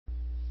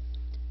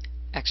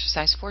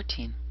Exercise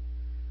 14.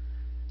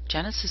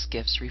 Genesis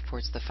Gifts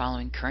reports the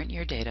following current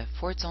year data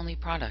for its only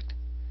product.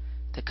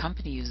 The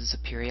company uses a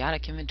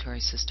periodic inventory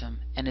system,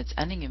 and its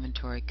ending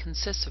inventory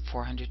consists of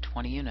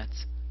 420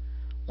 units,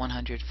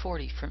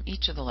 140 from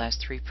each of the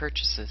last 3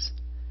 purchases.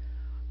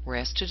 We're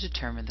asked to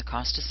determine the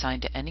cost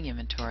assigned to ending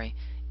inventory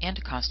and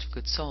to cost of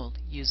goods sold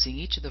using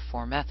each of the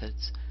 4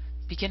 methods,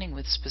 beginning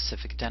with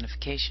specific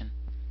identification.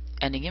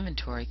 Ending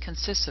inventory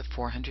consists of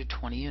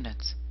 420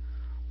 units,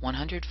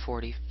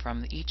 140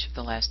 from each of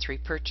the last 3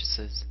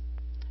 purchases.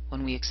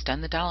 When we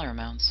extend the dollar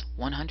amounts,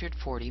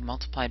 140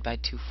 multiplied by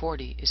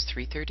 240 is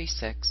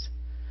 336,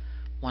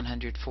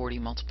 140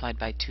 multiplied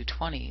by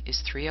 220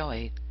 is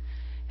 308,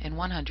 and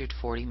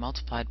 140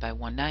 multiplied by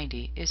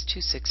 190 is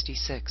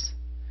 266.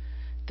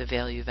 The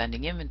value of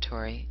ending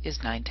inventory is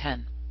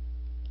 910.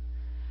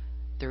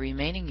 The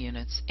remaining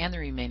units and the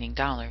remaining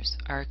dollars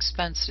are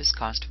expensed as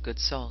cost of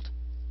goods sold.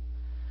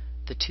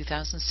 The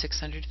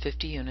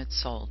 2,650 units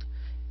sold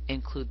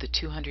include the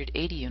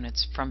 280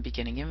 units from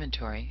beginning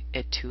inventory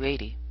at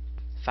 280,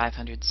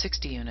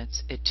 560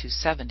 units at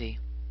 270,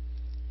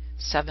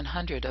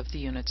 700 of the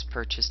units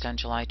purchased on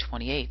July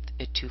 28th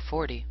at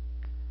 240,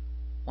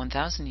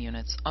 1,000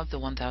 units of the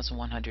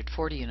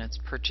 1,140 units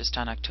purchased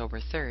on October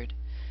 3rd,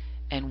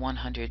 and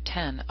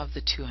 110 of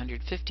the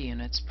 250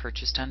 units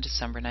purchased on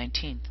December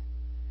 19th.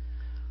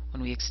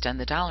 When we extend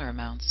the dollar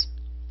amounts,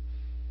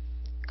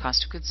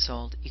 cost of goods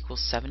sold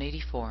equals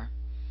 784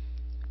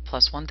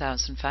 plus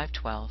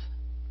 1,512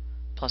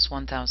 plus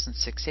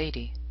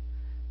 1,680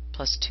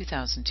 plus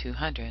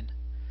 2,200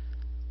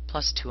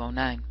 plus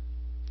 209.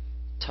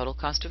 Total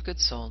cost of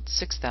goods sold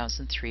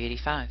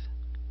 6,385.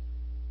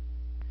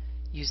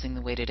 Using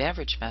the weighted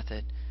average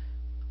method,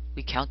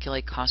 we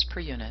calculate cost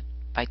per unit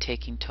by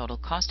taking total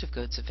cost of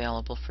goods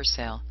available for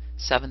sale,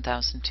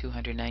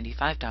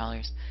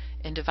 $7,295,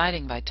 and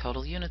dividing by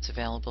total units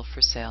available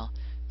for sale,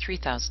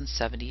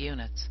 3,070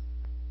 units.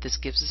 This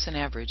gives us an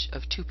average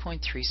of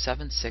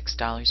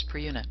 $2.376 per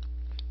unit.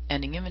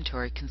 Ending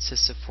inventory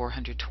consists of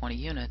 420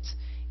 units,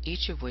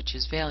 each of which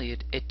is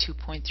valued at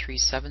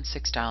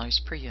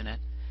 $2.376 per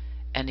unit.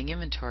 Ending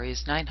inventory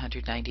is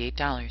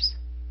 $998.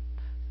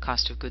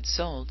 Cost of goods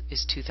sold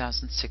is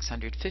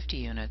 2,650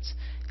 units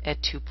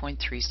at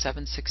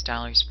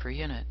 $2.376 per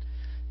unit.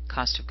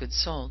 Cost of goods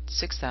sold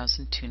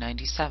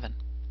 $6,297.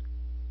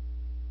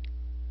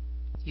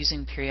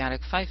 Using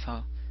periodic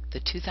FIFO, the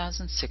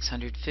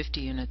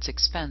 2,650 units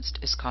expensed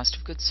as cost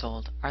of goods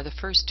sold are the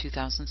first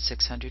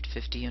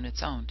 2,650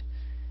 units owned.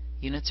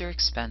 Units are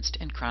expensed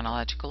in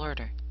chronological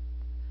order.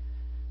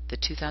 The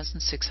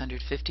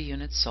 2,650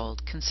 units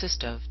sold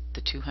consist of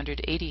the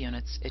 280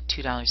 units at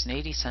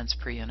 $2.80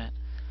 per unit,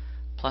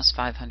 plus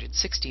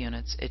 560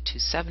 units at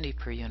 $2.70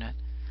 per unit,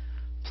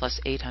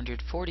 plus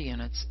 840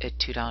 units at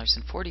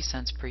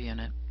 $2.40 per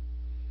unit,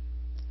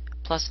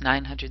 plus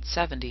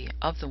 970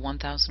 of the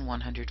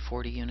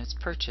 1,140 units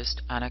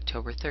purchased on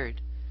October 3rd.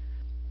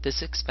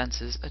 This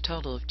expenses a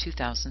total of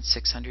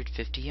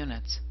 2,650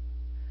 units.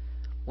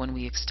 When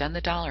we extend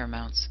the dollar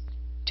amounts,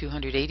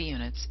 280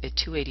 units at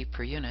 $2.80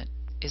 per unit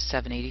is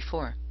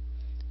 $784.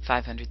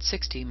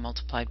 560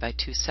 multiplied by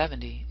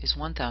 270 is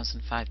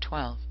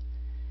 1,512.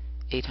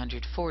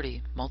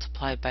 840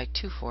 multiplied by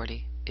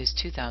 240 is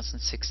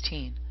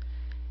 2,016,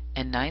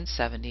 and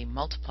 970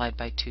 multiplied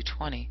by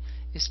 220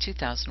 is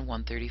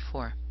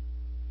 2,134.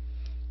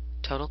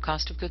 Total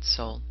cost of goods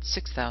sold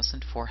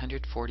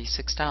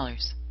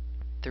 $6,446.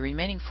 The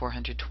remaining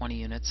 420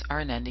 units are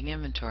in ending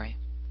inventory.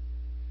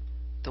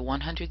 The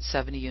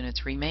 170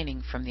 units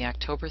remaining from the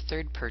October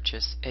 3rd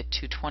purchase at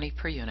 $220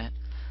 per unit,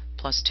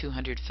 plus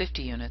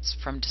 250 units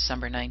from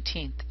December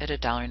 19th at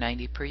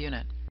 $1.90 per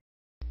unit.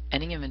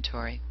 Ending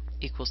inventory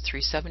equals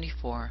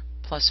 374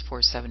 plus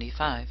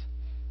 475.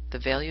 The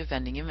value of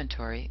ending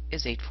inventory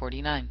is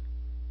 849.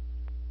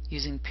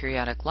 Using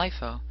periodic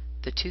LIFO,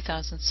 the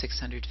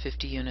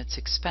 2,650 units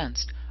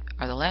expensed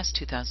are the last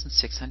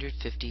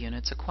 2,650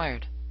 units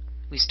acquired.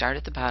 We start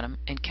at the bottom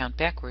and count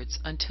backwards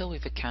until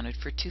we've accounted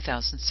for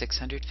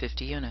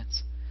 2,650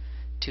 units.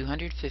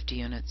 250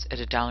 units at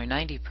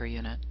 $1.90 per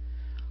unit,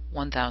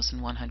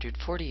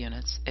 1,140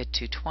 units at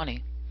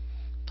 $2.20,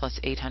 plus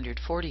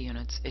 840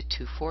 units at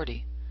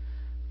 $2.40,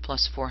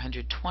 plus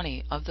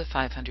 420 of the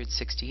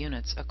 560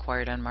 units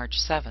acquired on March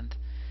 7th,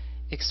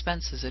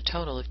 expenses a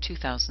total of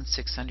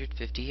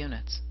 2,650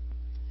 units.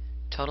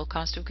 Total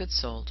cost of goods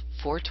sold,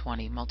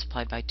 420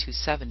 multiplied by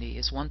 270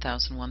 is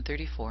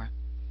 1,134.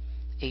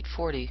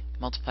 840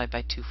 multiplied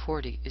by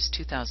 240 is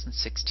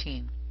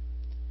 2,016.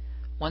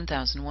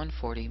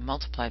 1,140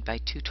 multiplied by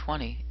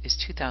 220 is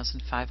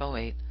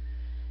 2,508.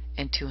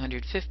 And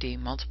 250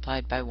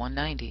 multiplied by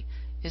 190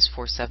 is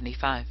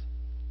 475.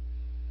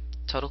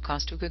 Total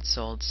cost of goods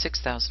sold,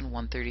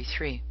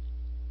 6,133.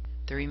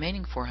 The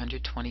remaining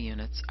 420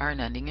 units are in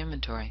ending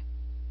inventory.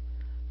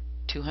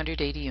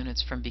 280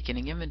 units from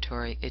beginning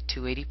inventory at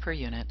 $280 per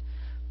unit,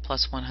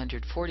 plus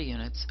 140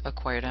 units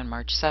acquired on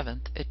March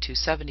 7th at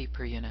 $270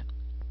 per unit.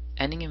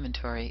 Ending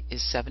inventory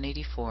is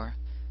 784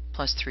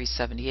 plus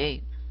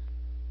 378,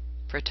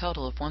 for a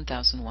total of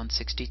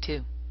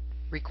 1,162.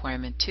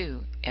 Requirement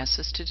 2 asks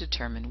us to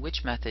determine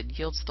which method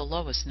yields the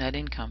lowest net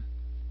income.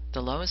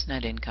 The lowest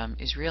net income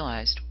is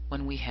realized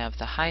when we have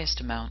the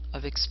highest amount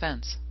of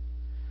expense.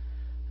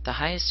 The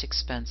highest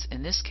expense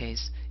in this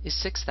case is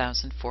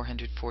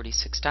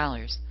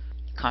 $6,446,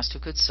 cost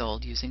of goods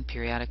sold using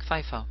periodic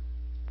FIFO.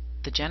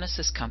 The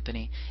Genesis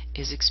company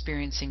is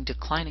experiencing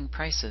declining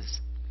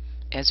prices.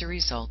 As a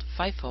result,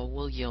 FIFO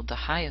will yield the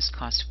highest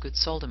cost of goods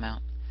sold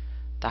amount.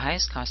 The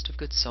highest cost of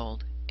goods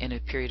sold in a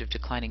period of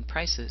declining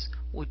prices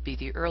would be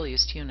the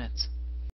earliest units.